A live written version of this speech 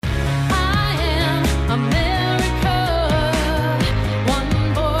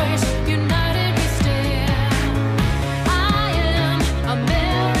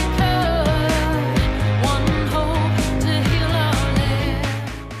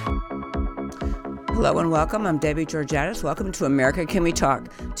Hello and welcome. I'm Debbie Georgatos. Welcome to America Can We Talk?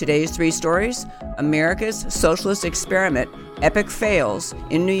 Today's three stories: America's socialist experiment, epic fails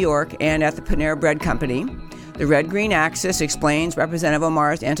in New York and at the Panera Bread Company. The red-green axis explains Representative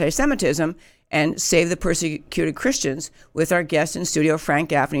Omar's anti-Semitism, and Save the Persecuted Christians with our guest in studio, Frank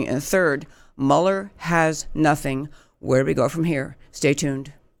Gaffney. And third, Mueller has nothing. Where do we go from here? Stay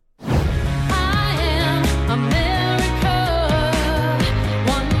tuned. I am America,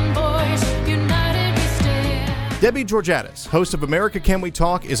 one voice, united we stand. Debbie Georgatos, host of America Can We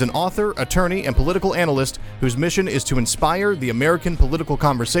Talk, is an author, attorney, and political analyst whose mission is to inspire the American political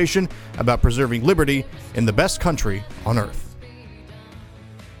conversation about preserving liberty in the best country on earth.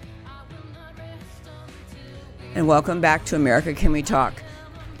 And welcome back to America Can We Talk?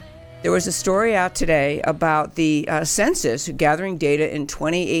 There was a story out today about the census gathering data in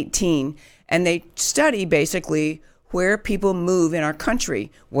 2018, and they study basically where people move in our country,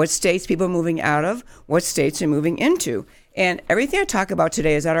 what states people are moving out of, what states are moving into. And everything I talk about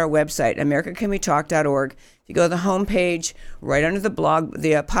today is at our website, americacanwetalk.org. If you go to the homepage, right under the blog,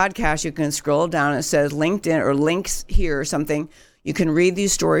 the podcast, you can scroll down and it says LinkedIn or links here or something. You can read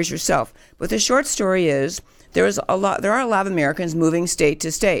these stories yourself. But the short story is, there are a lot of Americans moving state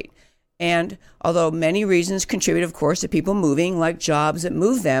to state. And although many reasons contribute, of course, to people moving, like jobs that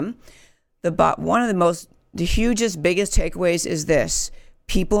move them, one of the hugest, biggest takeaways is this: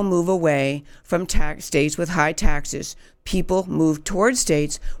 people move away from states with high taxes. People move towards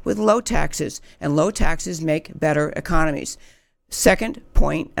states with low taxes, and low taxes make better economies. Second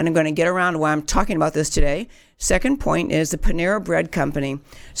point, and I'm going to get around to why I'm talking about this today. Second point is the Panera Bread Company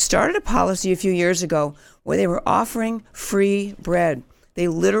started a policy a few years ago where they were offering free bread. They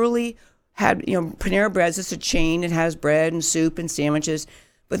literally had, Panera Bread's just a chain. It has bread and soup and sandwiches,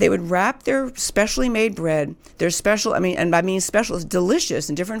 but they would wrap their specially made bread, their special, and I mean special, it's delicious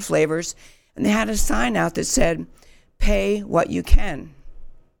in different flavors, and they had a sign out that said, "Pay what you can."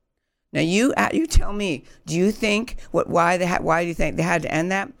 Now you tell me, do you think why do you think they had to end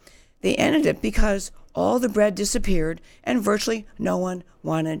that? They ended it because all the bread disappeared and virtually no one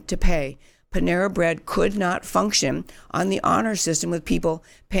wanted to pay. Panera Bread could not function on the honor system with people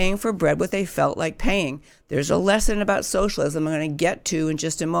paying for bread what they felt like paying. There's a lesson about socialism I'm going to get to in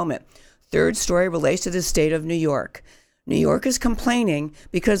just a moment. Third story relates to the state of New York. New York is complaining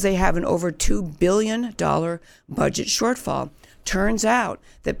because they have an over $2 billion budget shortfall. Turns out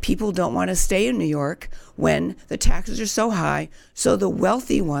that people don't want to stay in New York when the taxes are so high, so the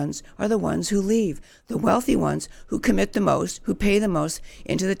wealthy ones are the ones who leave. The wealthy ones who commit the most, who pay the most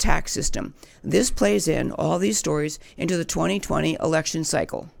into the tax system. This plays in, all these stories, into the 2020 election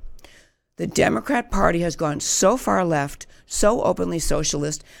cycle. The Democrat Party has gone so far left, so openly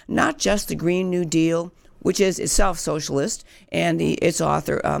socialist, not just the Green New Deal, which is itself socialist, and its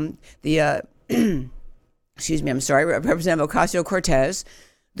author, Representative Ocasio-Cortez.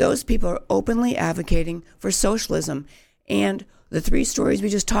 Those people are openly advocating for socialism. And the three stories we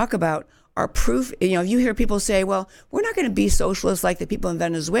just talked about are proof. You hear people say, well, we're not going to be socialists like the people in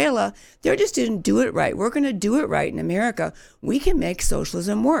Venezuela. They just didn't do it right. We're going to do it right in America. We can make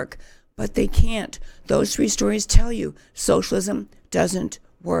socialism work. But they can't. Those three stories tell you socialism doesn't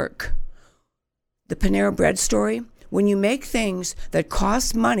work. The Panera Bread story, when you make things that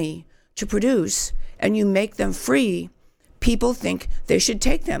cost money to produce and you make them free, people think they should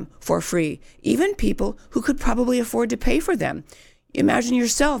take them for free, even people who could probably afford to pay for them. Imagine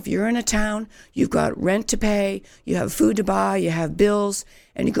yourself, you're in a town, you've got rent to pay, you have food to buy, you have bills,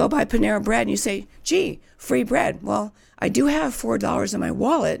 and you go buy Panera Bread and you say, gee, free bread. Well, I do have $4 in my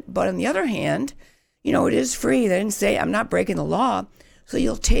wallet, but on the other hand, it is free. They didn't say I'm not breaking the law, so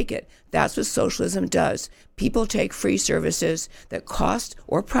you'll take it. That's what socialism does. People take free services that cost,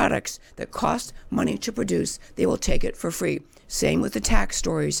 or products that cost money to produce, they will take it for free. Same with the tax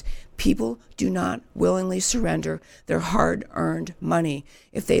stories. People do not willingly surrender their hard-earned money.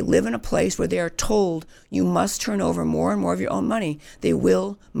 If they live in a place where they are told you must turn over more and more of your own money, they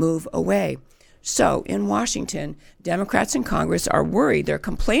will move away. So in Washington, Democrats in Congress are worried. They're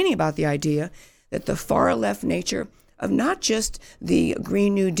complaining about the idea that the far-left nature of not just the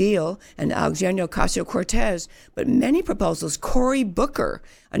Green New Deal and Alexandria Ocasio-Cortez, but many proposals. Cory Booker,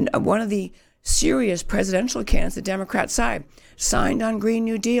 one of the serious presidential candidates, the Democrat side, signed on Green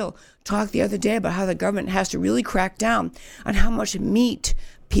New Deal, talked the other day about how the government has to really crack down on how much meat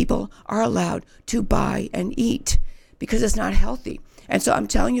people are allowed to buy and eat because it's not healthy. And so I'm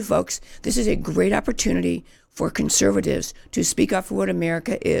telling you, folks, this is a great opportunity for conservatives to speak up for what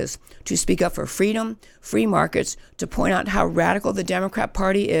America is, to speak up for freedom, free markets, to point out how radical the Democrat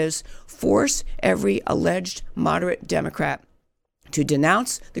Party is, force every alleged moderate Democrat to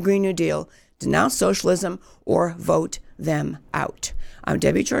denounce the Green New Deal, denounce socialism, or vote them out. I'm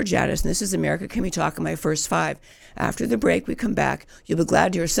Debbie Georgiadis, and this is America Can We Talk in my first five. After the break, we come back. You'll be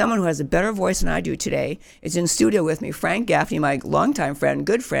glad to hear someone who has a better voice than I do today. Is in studio with me, Frank Gaffney, my longtime friend,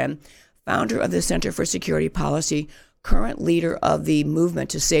 good friend, founder of the Center for Security Policy, current leader of the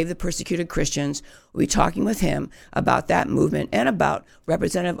movement to save the persecuted Christians. We'll be talking with him about that movement and about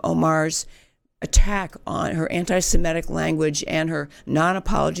Representative Omar's attack on her anti-Semitic language and her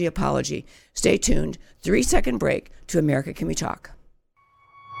non-apology apology. Stay tuned. 3-second break to America Can We Talk.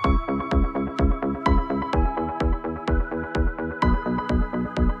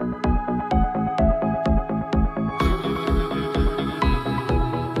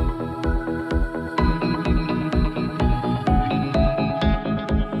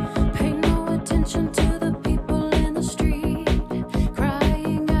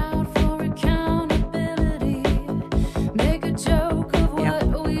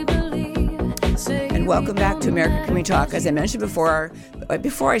 Welcome back to America Can We Talk. As I mentioned before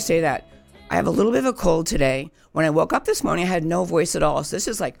I say that, I have a little bit of a cold today. When I woke up this morning, I had no voice at all. So this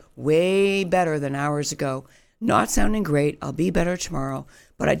is like way better than hours ago. Not sounding great. I'll be better tomorrow.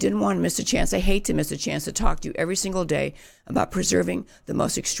 But I didn't want to miss a chance. I hate to miss a chance to talk to you every single day about preserving the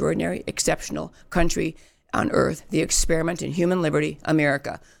most extraordinary, exceptional country on earth, the experiment in human liberty,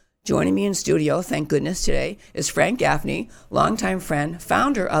 America. Joining me in studio, thank goodness today, is Frank Gaffney, longtime friend,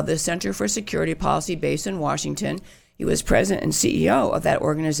 founder of the Center for Security Policy based in Washington. He was president and CEO of that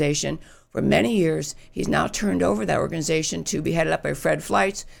organization for many years. He's now turned over that organization to be headed up by Fred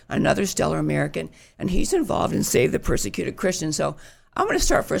Fleitz, another stellar American, and he's involved in Save the Persecuted Christians. So I'm going to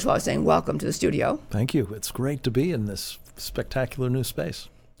start first of all by saying welcome to the studio. Thank you. It's great to be in this spectacular new space.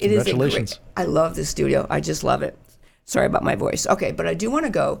 It is Congratulations. I love this studio. I just love it. Sorry about my voice. Okay, but I do want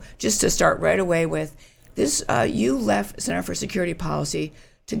to go just to start right away with this. You left Center for Security Policy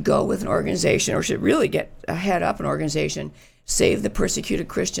to go with an organization, or should really get head up an organization, Save the Persecuted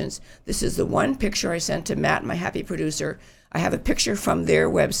Christians. This is the one picture I sent to Matt, my happy producer. I have a picture from their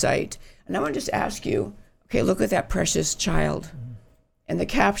website, and I want to just ask you, okay, look at that precious child. And the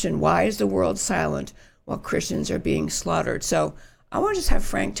caption, "Why is the world silent while Christians are being slaughtered?" So I want to just have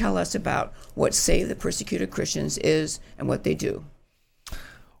Frank tell us about what Save the Persecuted Christians is and what they do.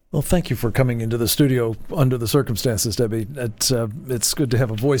 Well, thank you for coming into the studio under the circumstances, Debbie. It's good to have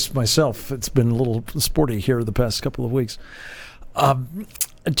a voice myself. It's been a little sporty here the past couple of weeks.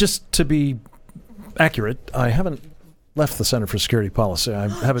 Just to be accurate, I haven't left the Center for Security Policy. I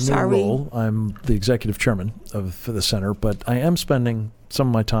have a new role. I'm the executive chairman of the center, but I am spending some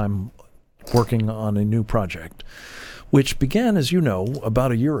of my time working on a new project, which began, as you know,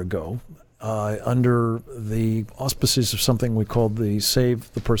 about a year ago under the auspices of something we called the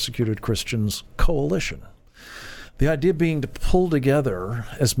Save the Persecuted Christians Coalition. The idea being to pull together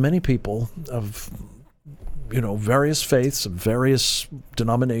as many people of, various faiths, of various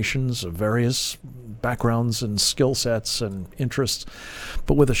denominations, of various backgrounds and skill sets and interests,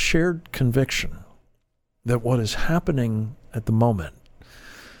 but with a shared conviction that what is happening at the moment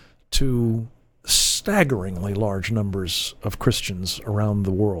to staggeringly large numbers of Christians around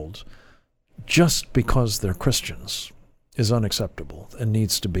the world, just because they're Christians, is unacceptable and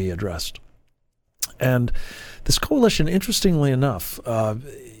needs to be addressed. And this coalition, interestingly enough,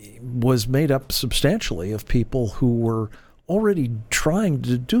 was made up substantially of people who were already trying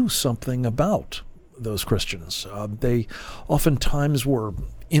to do something about those Christians. They oftentimes were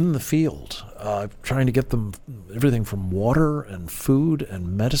in the field, trying to get them everything from water and food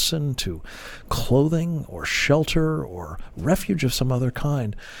and medicine to clothing or shelter or refuge of some other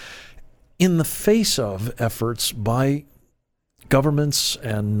kind, in the face of efforts by governments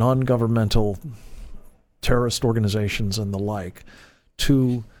and non-governmental terrorist organizations and the like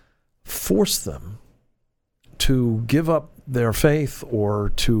to force them to give up their faith or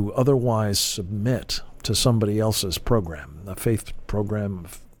to otherwise submit to somebody else's program, a faith program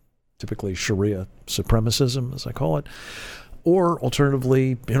of typically Sharia supremacism, as I call it, or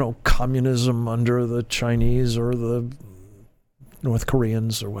alternatively, communism under the Chinese or the North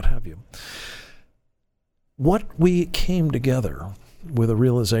Koreans or what have you. What we came together with a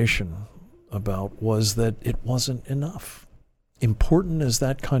realization about was that it wasn't enough. Important as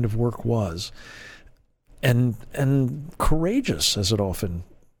that kind of work was, and courageous as it often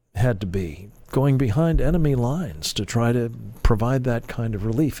had to be, going behind enemy lines to try to provide that kind of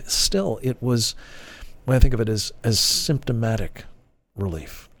relief, still it was, when I think of it, as symptomatic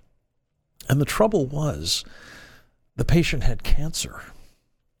relief. And the trouble was, the patient had cancer.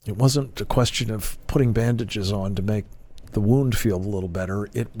 It wasn't a question of putting bandages on to make the wound feel a little better.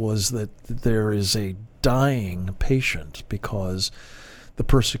 It was that there is a dying patient because the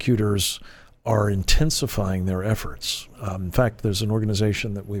persecutors are intensifying their efforts. In fact, there's an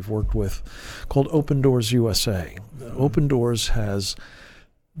organization that we've worked with called Open Doors USA. Open Doors has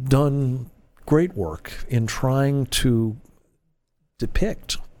done great work in trying to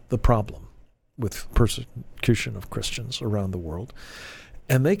depict the problem with persecution of Christians around the world.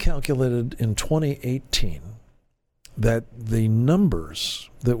 And they calculated in 2018 that the numbers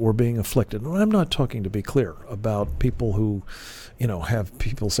that were being afflicted, and I'm not talking, to be clear, about people who, have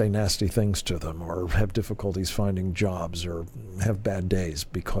people say nasty things to them or have difficulties finding jobs or have bad days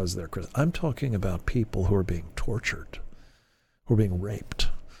because they're Christian. I'm talking about people who are being tortured, who are being raped,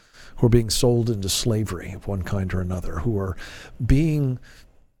 who are being sold into slavery of one kind or another, who are being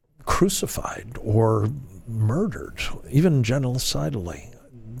crucified or murdered, even genocidally.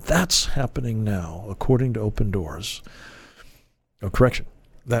 That's happening now, according to Open Doors.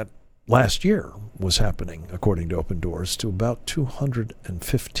 That last year was happening, according to Open Doors, to about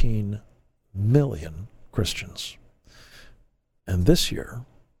 215 million Christians. And this year,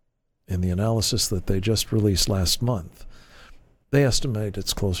 in the analysis that they just released last month, they estimate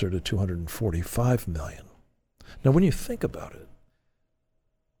it's closer to 245 million. Now, when you think about it,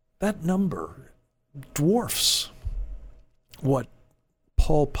 that number dwarfs what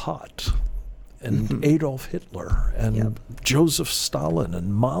Pol Pot and Adolf Hitler and Joseph Stalin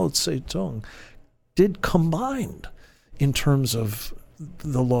and Mao Zedong did combined in terms of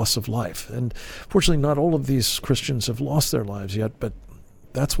the loss of life. And fortunately, not all of these Christians have lost their lives yet, but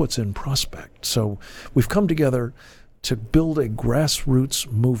that's what's in prospect. So we've come together to build a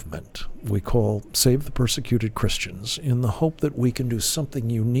grassroots movement we call Save the Persecuted Christians, in the hope that we can do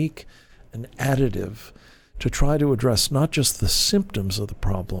something unique and additive to try to address not just the symptoms of the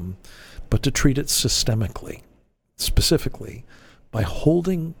problem, but to treat it systemically, specifically by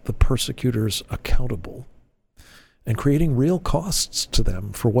holding the persecutors accountable and creating real costs to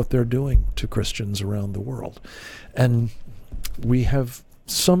them for what they're doing to Christians around the world. And we have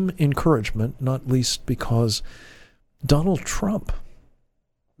some encouragement, not least because Donald Trump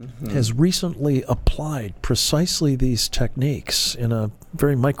has recently applied precisely these techniques in a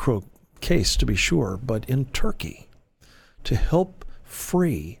very micro case, to be sure, but in Turkey, to help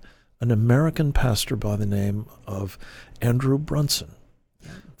free an American pastor by the name of Andrew Brunson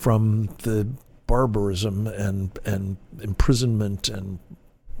from the barbarism and imprisonment and,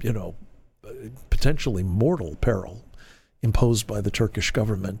 potentially mortal peril imposed by the Turkish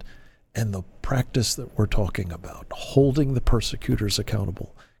government, and the practice that we're talking about, holding the persecutors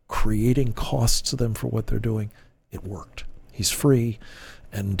accountable, creating costs to them for what they're doing. It worked. He's free,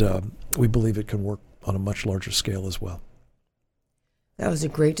 and we believe it can work on a much larger scale as well. That was a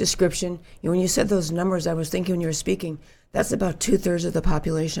great description. When you said those numbers, I was thinking when you were speaking, that's about 2/3 of the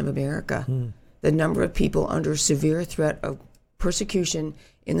population of America. The number of people under severe threat of persecution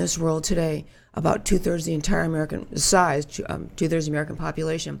in this world today, about 2/3 the entire American size, 2/3 the American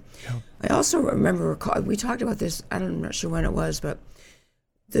population. Yeah. I also remember, we talked about this, I'm not sure when it was, but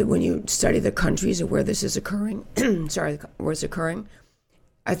when you study the countries where this is occurring, where it's occurring,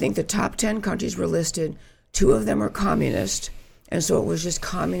 I think the top 10 countries were listed. 2 of them are communist, and so it was just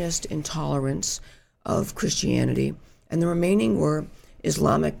communist intolerance of Christianity. And the remaining were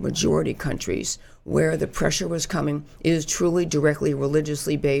Islamic majority countries where the pressure was coming. It is truly directly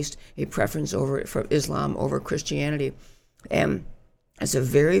religiously based, a preference for Islam over Christianity. And it's a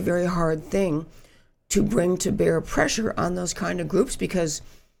very, very hard thing to bring to bear pressure on those kind of groups, because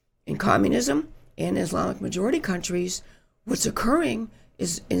in communism and Islamic majority countries, what's occurring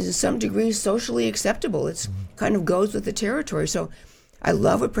is in some degree socially acceptable. It's kind of goes with the territory. So I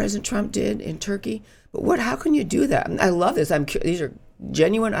love what President Trump did in Turkey, but how can you do that? I love this. These are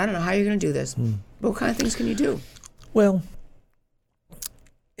genuine. I don't know how you're going to do this. But what kind of things can you do? Well,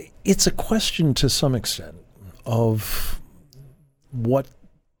 it's a question to some extent of what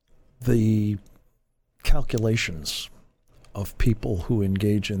the calculations of people who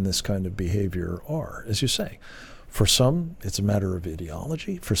engage in this kind of behavior are, as you say. For some, it's a matter of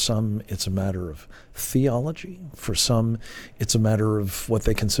ideology. For some, it's a matter of theology. For some, it's a matter of what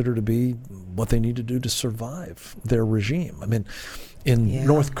they consider to be what they need to do to survive their regime. I mean, in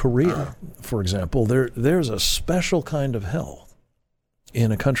North Korea, for example, there's a special kind of hell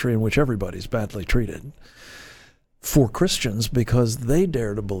in a country in which everybody's badly treated for Christians because they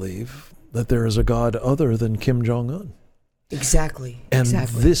dare to believe that there is a God other than Kim Jong-un. Exactly. And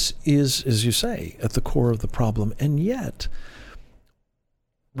this is, as you say, at the core of the problem. And yet,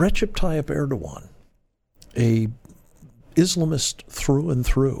 Recep Tayyip Erdogan, a Islamist through and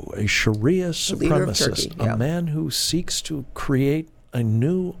through, a Sharia supremacist, a man who seeks to create a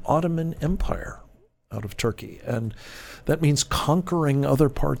new Ottoman empire out of Turkey. And that means conquering other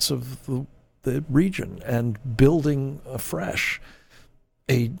parts of the the region and building afresh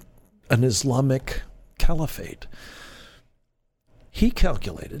an Islamic caliphate. He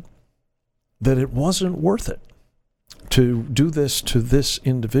calculated that it wasn't worth it to do this to this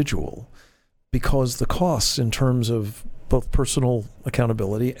individual because the costs in terms of both personal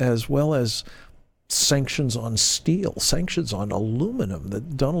accountability as well as sanctions on steel, sanctions on aluminum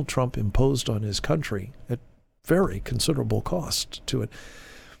that Donald Trump imposed on his country at very considerable cost to it.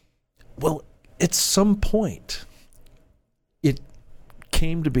 Well, at some point, it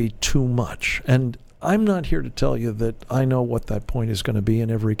came to be too much. And I'm not here to tell you that I know what that point is going to be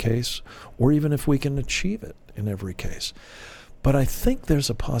in every case, or even if we can achieve it in every case. But I think there's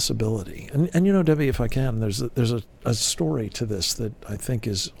a possibility. And you know, Debbie, if I can, there's a story to this that I think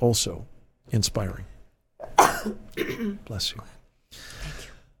is also inspiring. Bless you. Thank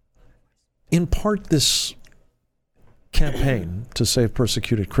you. In part, this campaign to save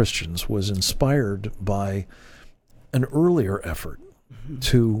persecuted Christians was inspired by an earlier effort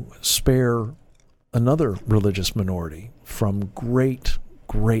to spare another religious minority from great,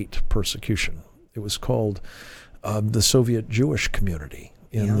 great persecution. It was called the Soviet Jewish community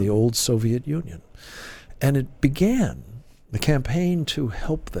in the old Soviet Union. And the campaign to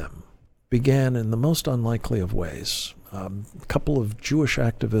help them began in the most unlikely of ways. A couple of Jewish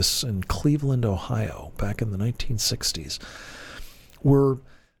activists in Cleveland, Ohio, back in the 1960s, were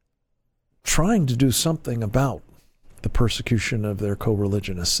trying to do something about the persecution of their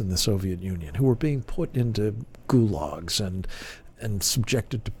co-religionists in the Soviet Union, who were being put into gulags and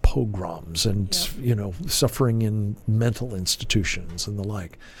subjected to pogroms and suffering in mental institutions and the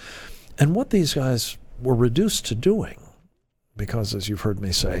like. And what these guys were reduced to doing, because as you've heard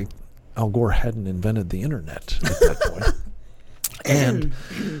me say, Al Gore hadn't invented the internet at that point. And,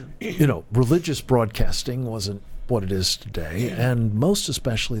 religious broadcasting wasn't what it is today. And most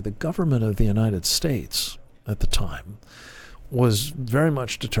especially the government of the United States at the time was very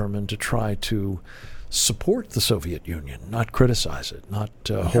much determined to try to support the Soviet Union, not criticize it, not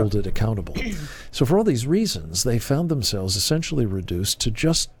hold it accountable. So for all these reasons, they found themselves essentially reduced to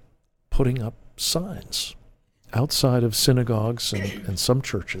just putting up signs outside of synagogues and some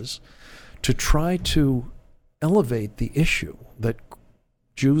churches to try to elevate the issue that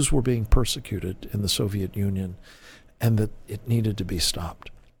Jews were being persecuted in the Soviet Union and that it needed to be stopped.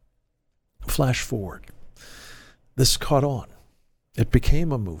 Flash forward. This caught on. It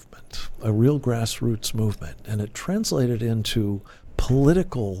became a movement, a real grassroots movement, and it translated into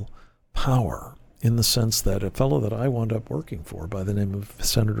political power in the sense that a fellow that I wound up working for by the name of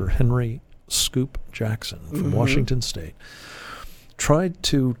Senator Henry Scoop Jackson from Washington State tried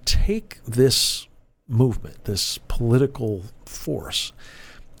to take this movement, this political force,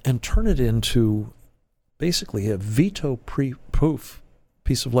 and turn it into basically a veto-proof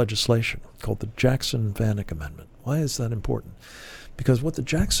piece of legislation called the Jackson-Vanik Amendment. Why is that important? Because what the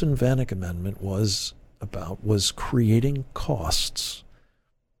Jackson-Vanik Amendment was about was creating costs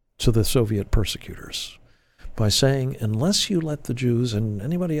to the Soviet persecutors by saying, unless you let the Jews and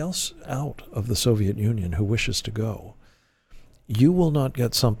anybody else out of the Soviet Union who wishes to go, you will not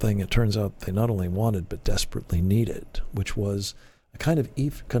get something it turns out they not only wanted but desperately needed, which was a kind of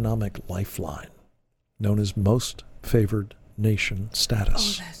economic lifeline known as Most Favored Nation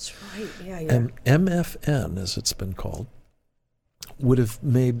status. Oh, that's right. Yeah. And MFN, as it's been called, would have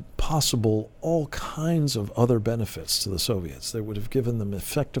made possible all kinds of other benefits to the Soviets. They would have given them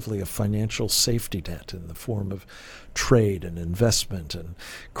effectively a financial safety net in the form of trade and investment and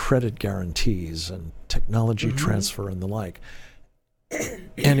credit guarantees and technology transfer and the like.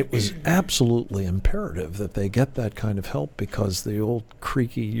 And it was absolutely imperative that they get that kind of help because the old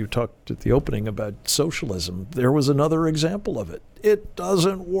creaky, you talked at the opening about socialism, there was another example of it. It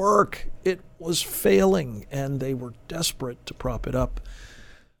doesn't work. It was failing, and they were desperate to prop it up.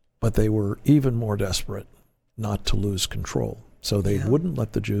 But they were even more desperate not to lose control. So they wouldn't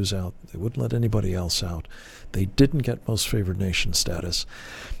let the Jews out. They wouldn't let anybody else out. They didn't get Most Favored Nation status.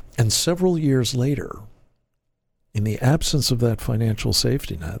 And several years later, in the absence of that financial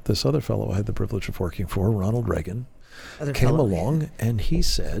safety net, this other fellow I had the privilege of working for, Ronald Reagan, came along and he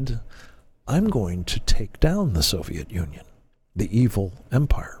said, I'm going to take down the Soviet Union, the evil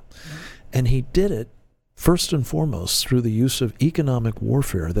empire. And he did it first and foremost through the use of economic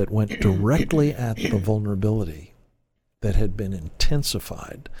warfare that went directly at the vulnerability that had been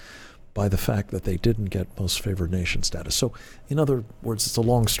intensified by the fact that they didn't get Most Favored Nation status. So, in other words, it's a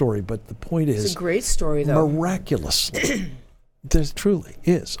long story, but the point is... It's a great story, though. Miraculously, there truly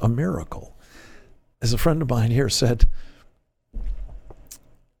is a miracle. As a friend of mine here said,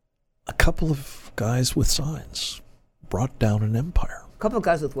 a couple of guys with signs brought down an empire. couple of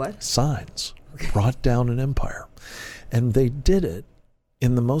guys with what? Signs. Brought down an empire. And they did it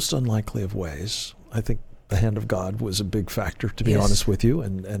in the most unlikely of ways. I think the hand of God was a big factor, to be honest with you,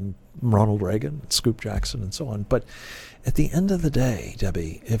 and Ronald Reagan, and Scoop Jackson, and so on. But at the end of the day,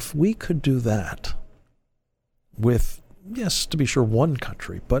 Debbie, if we could do that with, yes, to be sure, one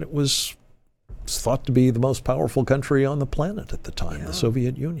country, but it was thought to be the most powerful country on the planet at the time, the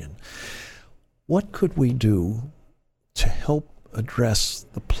Soviet Union. What could we do to help address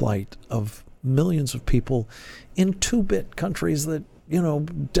the plight of millions of people in 2-bit countries that,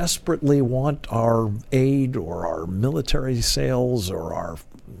 desperately want our aid or our military sales or our,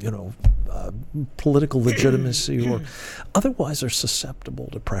 political legitimacy or otherwise are susceptible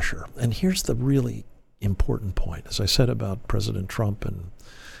to pressure? And here's the really important point, as I said about President Trump and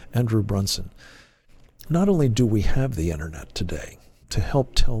Andrew Brunson. Not only do we have the internet today to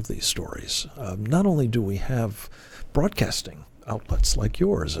help tell these stories, not only do we have broadcasting outlets like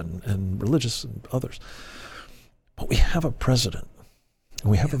yours and religious and others, but we have a president,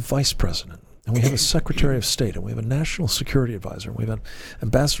 and we have a vice president, and we have a secretary of state, and we have a national security advisor, and we have an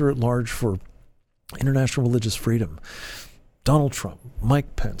ambassador at large for international religious freedom, Donald Trump,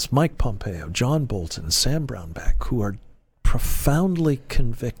 Mike Pence, Mike Pompeo, John Bolton, Sam Brownback, who are profoundly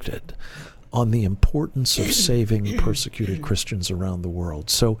convicted on the importance of saving persecuted Christians around the world.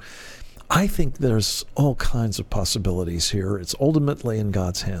 So I think there's all kinds of possibilities here. It's ultimately in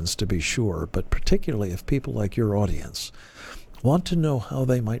God's hands, to be sure, but particularly if people like your audience want to know how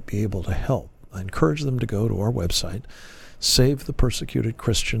they might be able to help, I encourage them to go to our website,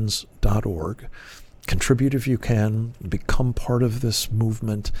 savethepersecutedchristians.org. Contribute if you can, become part of this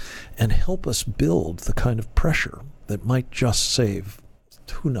movement, and help us build the kind of pressure that might just save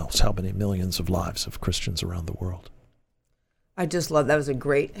who knows how many millions of lives of Christians around the world. I just love that. Was a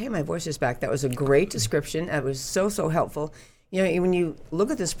great, hey, my voice is back. That was a great description. That was so helpful. When you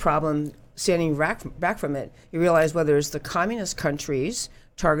look at this problem, standing back from it, you realize whether it's the communist countries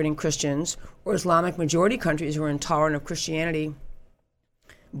targeting Christians or Islamic majority countries who are intolerant of Christianity,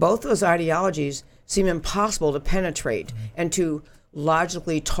 both those ideologies seem impossible to penetrate and to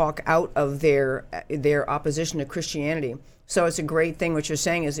logically talk out of their opposition to Christianity. So it's a great thing. What you're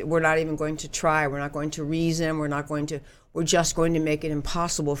saying is that we're not even going to try. We're not going to reason. We're just going to make it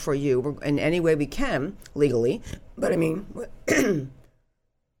impossible for you in any way we can legally. But I mean,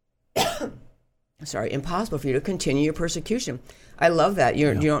 impossible for you to continue your persecution. I love that.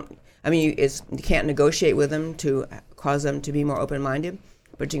 You can't negotiate with them to cause them to be more open-minded,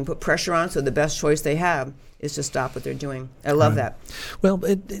 but you can put pressure on so the best choice they have is to stop what they're doing. I love that. Well,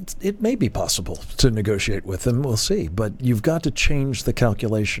 it may be possible to negotiate with them. We'll see. But you've got to change the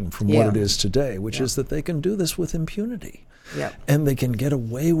calculation from what it is today, which is that they can do this with impunity. Yeah. And they can get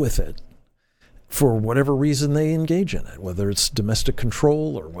away with it for whatever reason they engage in it, whether it's domestic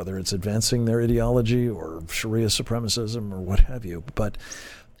control or whether it's advancing their ideology or Sharia supremacism or what have you. But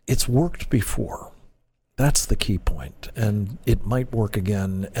it's worked before. That's the key point, and it might work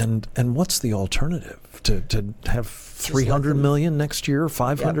again. And what's the alternative? To have 300 million next year,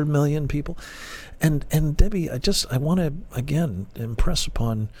 500 million people? And Debbie, I want to, again, impress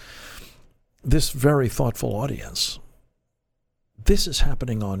upon this very thoughtful audience. This is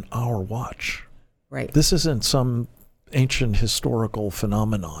happening on our watch. Right. This isn't some ancient historical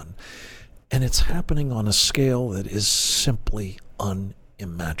phenomenon. And it's happening on a scale that is simply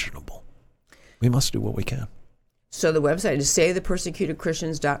unimaginable. We must do what we can. So the website is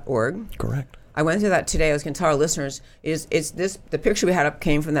savethepersecutedchristians.org. Correct. I went through that today. I was going to tell our listeners, the picture we had up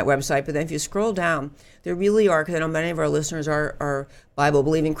came from that website, but then if you scroll down, there really are, because I know many of our listeners are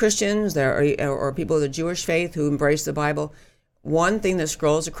Bible-believing Christians or people of the Jewish faith who embrace the Bible. One thing that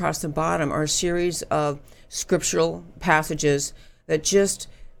scrolls across the bottom are a series of scriptural passages that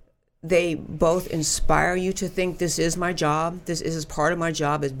they both inspire you to think this is my job. This is part of my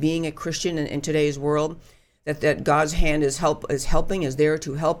job as being a Christian in today's world. That God's hand is there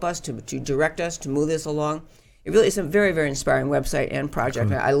to help us, to direct us, to move this along. It's a very, very inspiring website and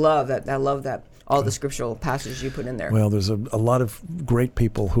project. I love that. All the scriptural passages you put in there. Well, there's a lot of great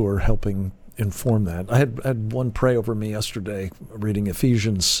people who are helping inform that. I had one pray over me yesterday reading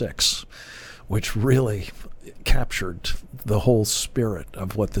Ephesians 6, which really captured the whole spirit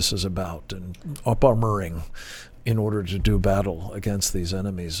of what this is about, and up-armoring in order to do battle against these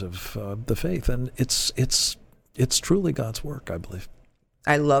enemies of the faith. And it's truly God's work, I believe.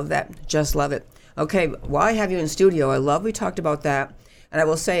 I love that. Just love it. Okay, while I have you in studio, we talked about that. And I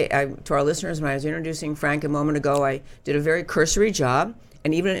will say to our listeners, when I was introducing Frank a moment ago, I did a very cursory job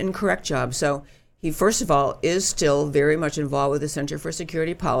and even an incorrect job. So he, first of all, is still very much involved with the Center for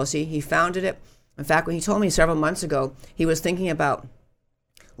Security Policy. He founded it. In fact, when he told me several months ago, he was thinking about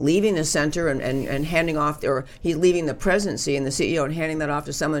leaving the center and handing off, or he's leaving the presidency and the CEO and handing that off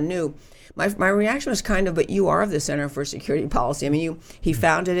to someone new. My reaction was kind of, but you are the Center for Security Policy. I mean, he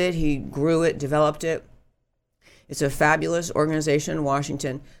founded it, he grew it, developed it. It's a fabulous organization in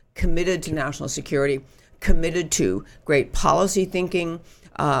Washington, committed to national security, committed to great policy thinking,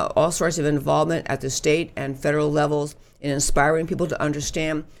 all sorts of involvement at the state and federal levels in inspiring people to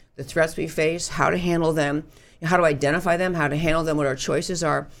understand the threats we face, how to handle them, how to identify them, how to handle them, what our choices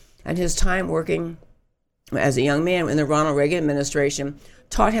are. And his time working as a young man in the Ronald Reagan administration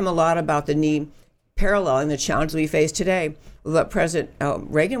taught him a lot about the need, paralleling the challenges we face today with what President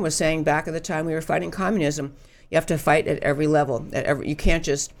Reagan was saying back at the time we were fighting communism. You have to fight at every level. You can't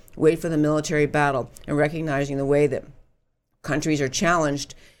just wait for the military battle, and recognizing the way that countries are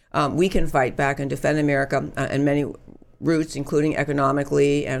challenged, we can fight back and defend America in many routes, including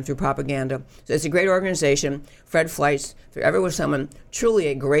economically and through propaganda. So it's a great organization. Fred Fleitz, if there ever was someone truly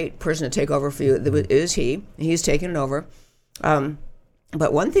a great person to take over for you, it is he. He's taken it over.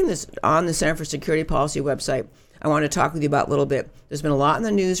 But one thing that's on the Center for Security Policy website I want to talk with you about a little bit. There's been a lot in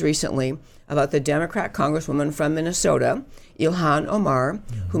the news recently about the Democrat Congresswoman from Minnesota, Ilhan Omar,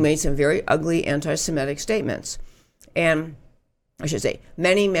 who made some very ugly anti-Semitic statements. And I should say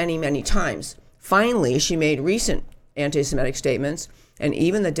many, many, many times. Finally, she made recent anti-Semitic statements, and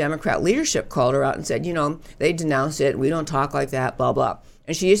even the Democrat leadership called her out and said, they denounce it, we don't talk like that, blah, blah.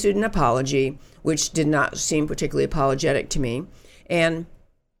 And she issued an apology, which did not seem particularly apologetic to me. And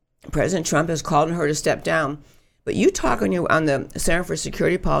President Trump has called on her to step down. But you talk on the Center for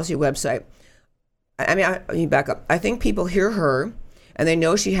Security Policy website. Let me back up. I think people hear her, and they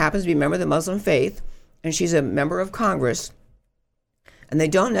know she happens to be a member of the Muslim faith, and she's a member of Congress, and they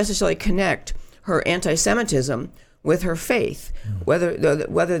don't necessarily connect her anti-Semitism with her faith, whether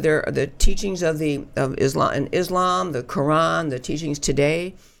they're the teachings of Islam, the Quran, the teachings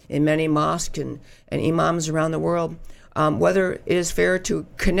today in many mosques and imams around the world, whether it is fair to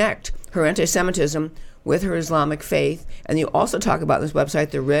connect her anti-Semitism with her Islamic faith. And you also talk about this website,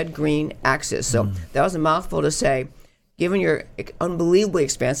 the red-green axis. So that was a mouthful to say. Given your unbelievably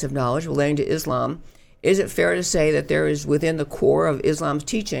expansive knowledge relating to Islam, is it fair to say that there is within the core of Islam's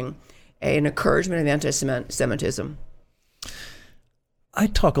teaching an encouragement of anti-Semitism? I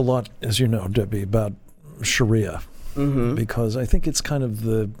talk a lot, as you know, Debbie, about Sharia, because I think it's kind of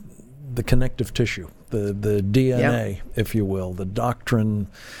the connective tissue, the DNA, if you will, the doctrine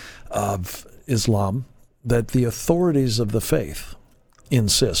of Islam that the authorities of the faith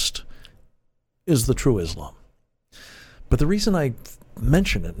insist is the true Islam. But the reason I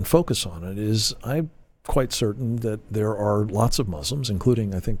mention it and focus on it is I'm quite certain that there are lots of Muslims,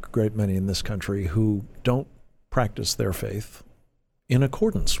 including I think a great many in this country, who don't practice their faith in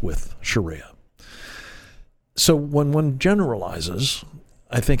accordance with Sharia. So when one generalizes,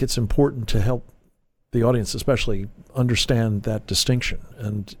 I think it's important to help the audience especially understand that distinction.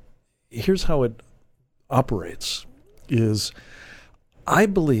 And here's how it operates is I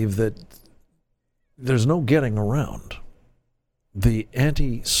believe that there's no getting around the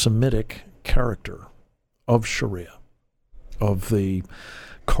anti-Semitic character of Sharia, of the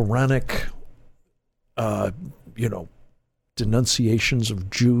Quranic, denunciations of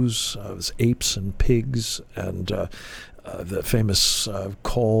Jews as apes and pigs, and the famous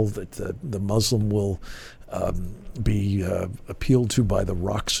call that the Muslim will be appealed to by the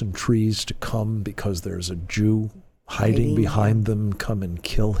rocks and trees to come because there's a Jew hiding behind them, come and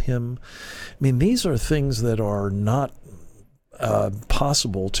kill him. I mean, these are things that are not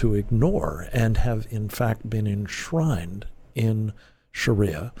possible to ignore and have in fact been enshrined in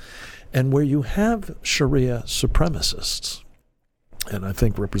Sharia. And where you have Sharia supremacists, and I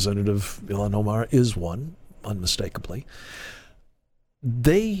think Representative Ilhan Omar is one, unmistakably,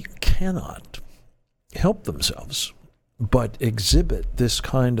 they cannot help themselves but exhibit this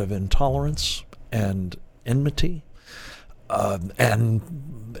kind of intolerance and enmity and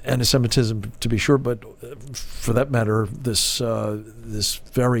anti-Semitism, to be sure, but for that matter, this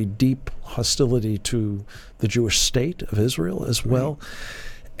very deep hostility to the Jewish state of Israel as well.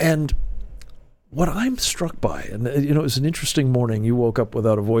 And what I'm struck by, and it was an interesting morning. You woke up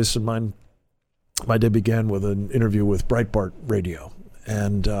without a voice, and my day began with an interview with Breitbart Radio.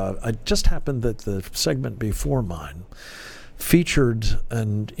 And I just happened that the segment before mine featured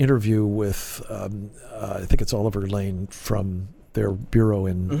an interview with, I think it's Oliver Lane from their bureau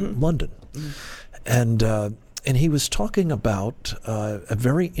in London. And he was talking about a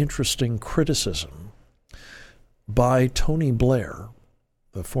very interesting criticism by Tony Blair,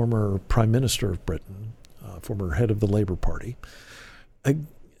 the former Prime Minister of Britain, former head of the Labour Party,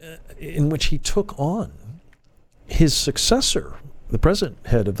 in which he took on his successor, the present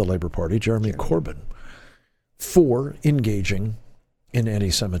head of the Labor Party, Jeremy Corbyn, for engaging in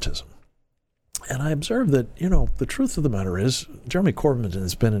anti-Semitism. And I observed that, the truth of the matter is Jeremy Corbyn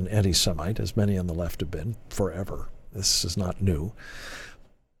has been an anti-Semite, as many on the left have been, forever. This is not new.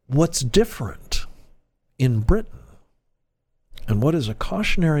 What's different in Britain, and what is a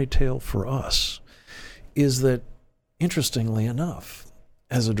cautionary tale for us, is that, interestingly enough,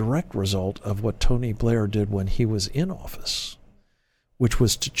 as a direct result of what Tony Blair did when he was in office, which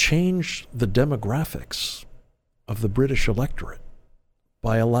was to change the demographics of the British electorate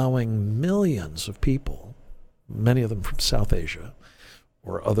by allowing millions of people, many of them from South Asia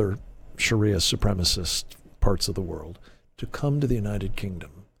or other Sharia supremacist parts of the world, to come to the United Kingdom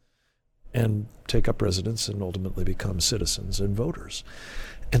and take up residence and ultimately become citizens and voters.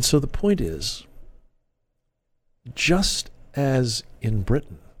 And so the point is, just as in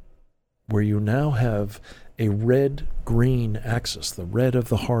Britain, where you now have a red-green axis, the red of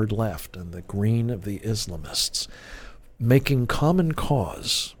the hard left and the green of the Islamists, making common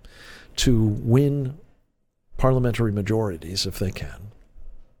cause to win parliamentary majorities if they can,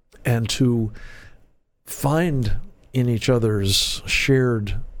 and to find in each other's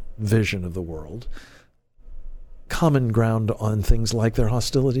shared vision of the world common ground on things like their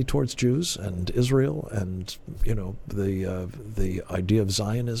hostility towards Jews and Israel and, the idea of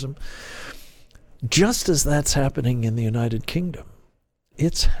Zionism. Just as that's happening in the United Kingdom,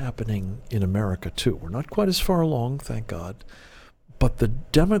 it's happening in America too. We're not quite as far along, thank God, but the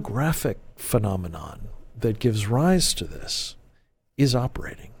demographic phenomenon that gives rise to this is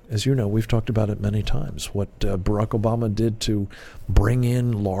operating. As you know, we've talked about it many times, what Barack Obama did to bring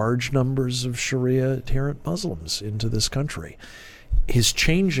in large numbers of Sharia-adherent Muslims into this country is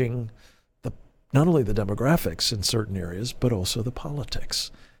changing not only the demographics in certain areas, but also the politics.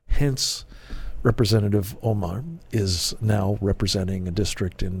 Hence, Representative Omar is now representing a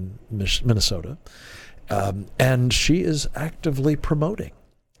district in Minnesota, and she is actively promoting,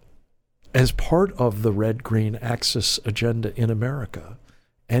 as part of the red-green axis agenda in America,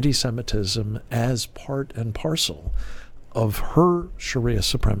 anti-Semitism as part and parcel of her Sharia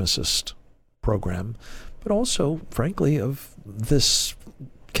supremacist program, but also, frankly, of this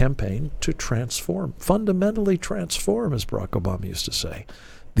campaign to transform, fundamentally transform, as Barack Obama used to say,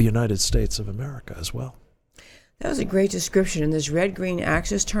 the United States of America as well. That was a great description. In this red-green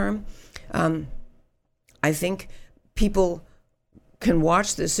axis term, I think people can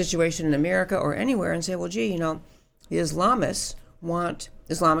watch this situation in America or anywhere and say, well, gee, the Islamists want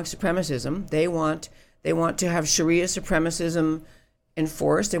Islamic supremacism. They want to have Sharia supremacism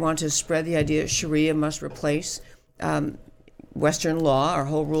enforced. They want to spread the idea that Sharia must replace Western law, our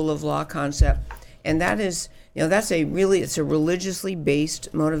whole rule of law concept. And that is, it's a religiously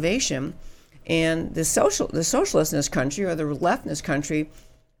based motivation. And the socialists in this country, or the left in this country,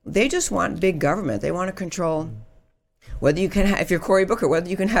 they just want big government. They want to control whether you can, if you're Cory Booker, whether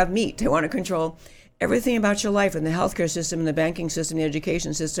you can have meat. They want to control everything about your life in the healthcare system, in the banking system, the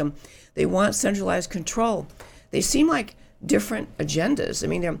education system. They want centralized control. They seem like different agendas. I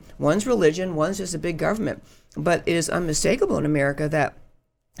mean, one's religion, one's just a big government. But it is unmistakable in America that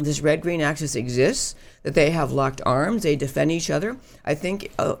this red-green axis exists, that they have locked arms, they defend each other. I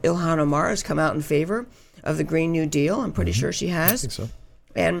think Ilhan Omar has come out in favor of the Green New Deal. I'm pretty sure she has. I think so.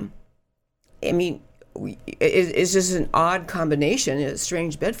 And, I mean, it's just an odd combination. It's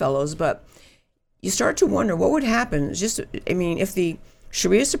strange bedfellows, but you start to wonder what would happen. If the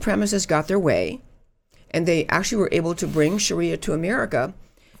Sharia supremacists got their way and they actually were able to bring Sharia to America,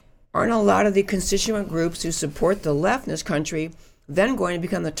 aren't a lot of the constituent groups who support the left in this country then going to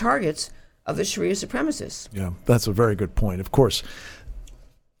become the targets of the Sharia supremacists? Yeah, that's a very good point. Of course,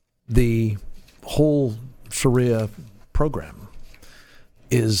 the whole Sharia program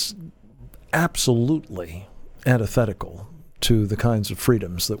is absolutely antithetical to the kinds of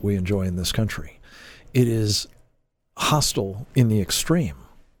freedoms that we enjoy in this country. It is hostile in the extreme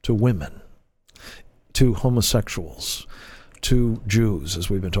to women, to homosexuals, to Jews, as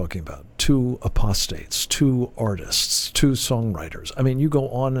we've been talking about, to apostates, to artists, to songwriters. I mean, you go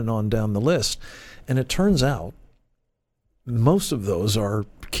on and on down the list, and it turns out most of those are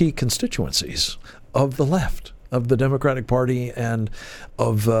key constituencies of the left, of the Democratic Party, and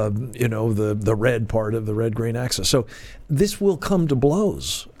of the red part of the red-green axis. So this will come to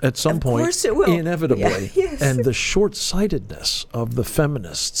blows at some point, of course it will, inevitably. Yeah, yes. And the short-sightedness of the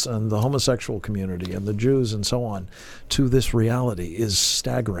feminists and the homosexual community and the Jews and so on to this reality is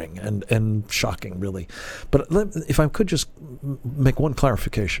staggering and shocking, really. But if I could just make one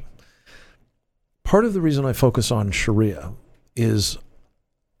clarification. Part of the reason I focus on Sharia is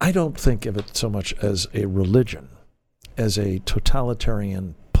I don't think of it so much as a religion as a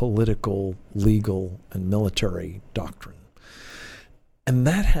totalitarian political, legal, and military doctrine. And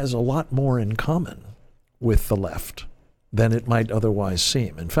that has a lot more in common with the left than it might otherwise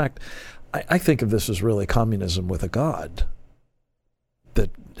seem. In fact, I think of this as really communism with a god that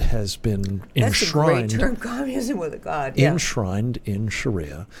has been enshrined. That's a great term, communism with a god. Yeah. Enshrined in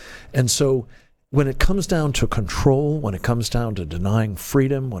Sharia. And so when it comes down to control, when it comes down to denying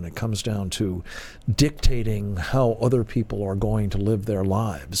freedom, when it comes down to dictating how other people are going to live their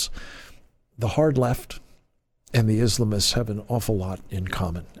lives, the hard left and the Islamists have an awful lot in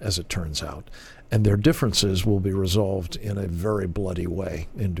common, as it turns out. And their differences will be resolved in a very bloody way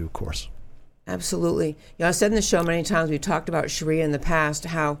in due course. Absolutely. I've said in the show many times, we talked about Sharia in the past,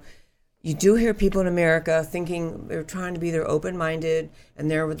 how you do hear people in America thinking they're trying to be, they're open-minded, and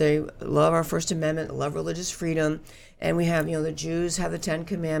they love our First Amendment, love religious freedom. And we have, the Jews have the Ten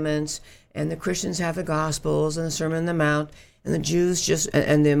Commandments, and the Christians have the Gospels and the Sermon on the Mount, and the Jews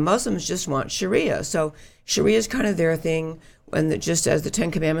and the Muslims just want Sharia. So Sharia is kind of their thing, and just as the Ten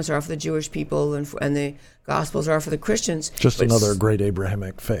Commandments are for the Jewish people and the Gospels are for the Christians. Just another great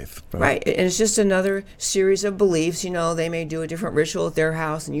Abrahamic faith. Right. And it's just another series of beliefs. They may do a different ritual at their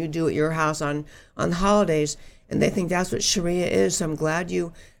house and you do at your house on the holidays. And they think that's what Sharia is. So I'm glad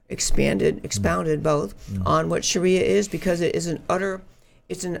you expounded both on what Sharia is, because it's an utter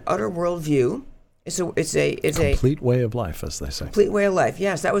worldview. It's a complete way of life, as they say. Complete way of life.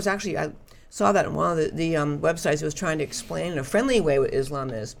 Yes, that was actually, I saw that in one of the websites that was trying to explain in a friendly way what Islam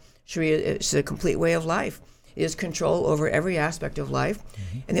is. Sharia is a complete way of life. It is control over every aspect of life.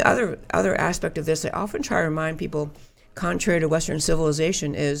 Mm-hmm. And the other aspect of this, I often try to remind people, contrary to Western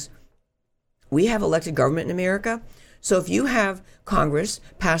civilization, is we have elected government in America. So if you have Congress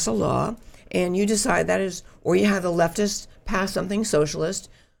pass a law and you decide that is, or you have the leftists pass something socialist,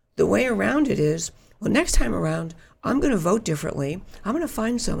 the way around it is, well, next time around, I'm going to vote differently. I'm going to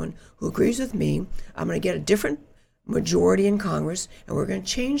find someone who agrees with me. I'm going to get a different majority in Congress, and we're going to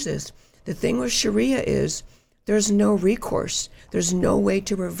change this. The thing with Sharia is there's no recourse. There's no way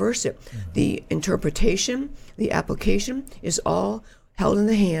to reverse it. Mm-hmm. The interpretation, the application is all held in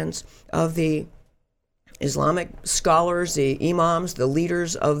the hands of the Islamic scholars, the imams, the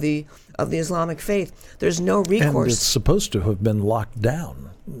leaders of the Islamic faith. There's no recourse. And it's supposed to have been locked down,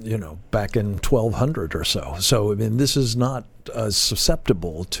 back in 1200 or so. So, this is not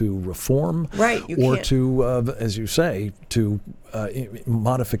susceptible to reform, right? Or to, as you say, to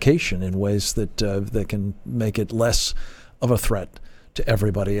modification in ways that can make it less of a threat to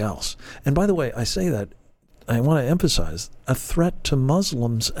everybody else. And by the way, I say that, I want to emphasize, a threat to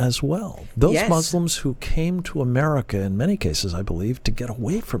Muslims as well. Those Yes. Muslims who came to America, in many cases, I believe, to get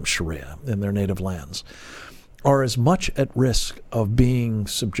away from Sharia in their native lands, are as much at risk of being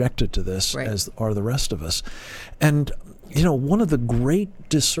subjected to this Right. as are the rest of us. And, one of the great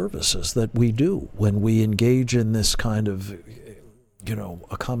disservices that we do when we engage in this kind of,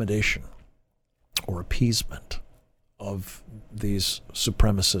 accommodation or appeasement of these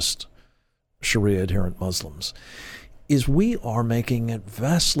supremacist Sharia-adherent Muslims is we are making it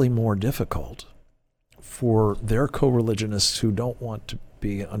vastly more difficult for their co-religionists who don't want to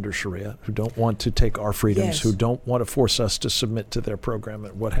be under Sharia, who don't want to take our freedoms, Yes. who don't want to force us to submit to their program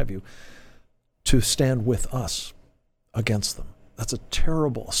and what have you, to stand with us against them. That's a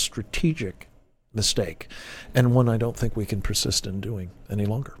terrible strategic mistake, and one I don't think we can persist in doing any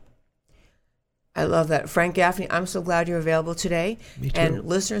longer. I love that. Frank Gaffney, I'm so glad you're available today. Me too. And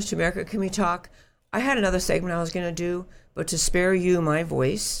listeners to America Can We Talk, I had another segment I was going to do, but to spare you my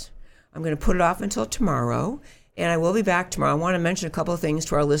voice, I'm going to put it off until tomorrow. And I will be back tomorrow. I want to mention a couple of things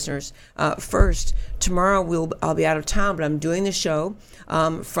to our listeners. First, tomorrow I'll be out of town, but I'm doing the show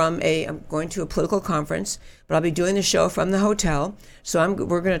I'm going to a political conference, but I'll be doing the show from the hotel. So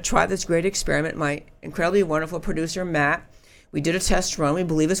we're going to try this great experiment. My incredibly wonderful producer, Matt, we did a test run. We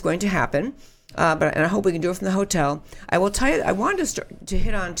believe it's going to happen. And I hope we can do it from the hotel. I will tell you, I wanted to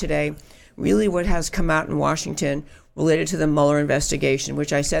hit on today really what has come out in Washington related to the Mueller investigation,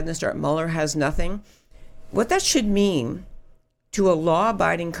 which I said in the start, Mueller has nothing. What that should mean to a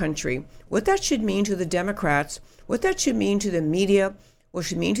law-abiding country, what that should mean to the Democrats, what that should mean to the media, what it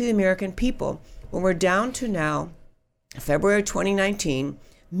should mean to the American people, when we're down to now, February 2019,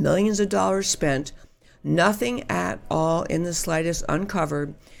 millions of dollars spent, nothing at all in the slightest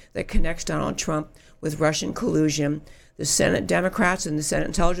uncovered that connects Donald Trump with Russian collusion. The Senate Democrats and the Senate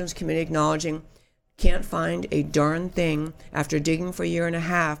Intelligence Committee acknowledging can't find a darn thing after digging for a year and a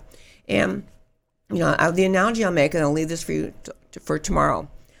half. And, the analogy I'll make, and I'll leave this for you for tomorrow.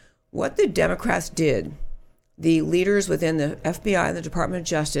 What the Democrats did, the leaders within the FBI and the Department of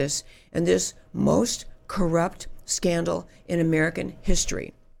Justice, and this most corrupt scandal in American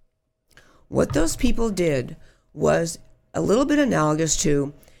history. What those people did was a little bit analogous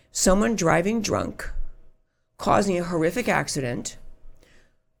to someone driving drunk, causing a horrific accident,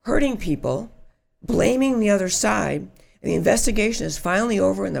 hurting people, blaming the other side, and the investigation is finally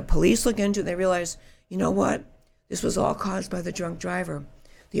over and the police look into it and they realize, you know what? This was all caused by the drunk driver.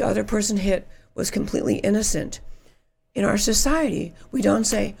 The other person hit was completely innocent. In our society, we don't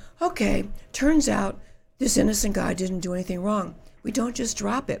say, okay, turns out this innocent guy didn't do anything wrong. We don't just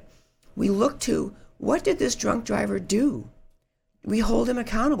drop it. We look to, what did this drunk driver do? We hold him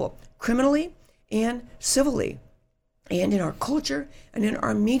accountable, criminally and civilly. And in our culture and in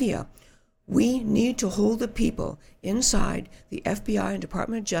our media, we need to hold the people inside the FBI and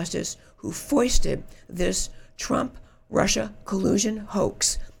Department of Justice who foisted this Trump-Russia collusion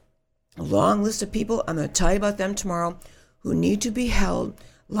hoax. A long list of people, I'm going to tell you about them tomorrow, who need to be held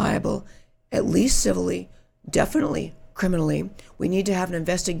liable, at least civilly, definitely criminally. We need to have an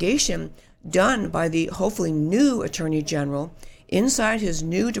investigation done by the hopefully new Attorney General inside his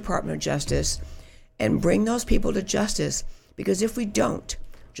new Department of Justice and bring those people to justice. Because if we don't,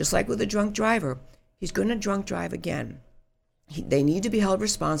 just like with the drunk driver, he's going to drunk drive again. They need to be held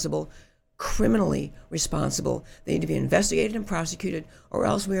responsible, criminally responsible. They need to be investigated and prosecuted, or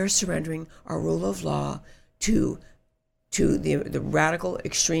else we are surrendering our rule of law to the radical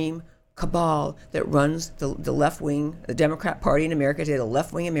extreme cabal that runs the left wing, the Democrat Party in America today, the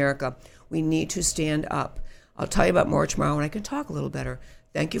left wing America. We need to stand up. I'll tell you about more tomorrow when I can talk a little better.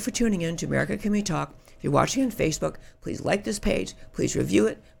 Thank you for tuning in to America Can We Talk. If you're watching on Facebook, please like this page, please review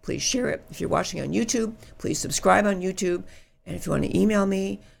it, please share it. If you're watching on YouTube, please subscribe on YouTube. And if you want to email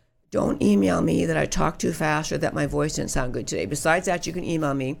me, don't email me that I talk too fast or that my voice didn't sound good today. Besides that, you can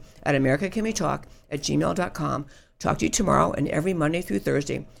email me at americacanwetalk@gmail.com. Talk to you tomorrow and every Monday through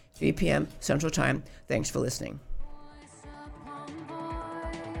Thursday, 3 p.m. Central Time. Thanks for listening. Voice upon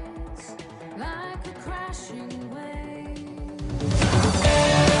voice, like a crashing wave.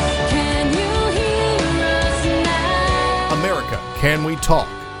 Can you hear us now? America, Can We Talk?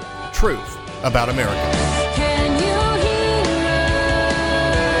 Truth about America.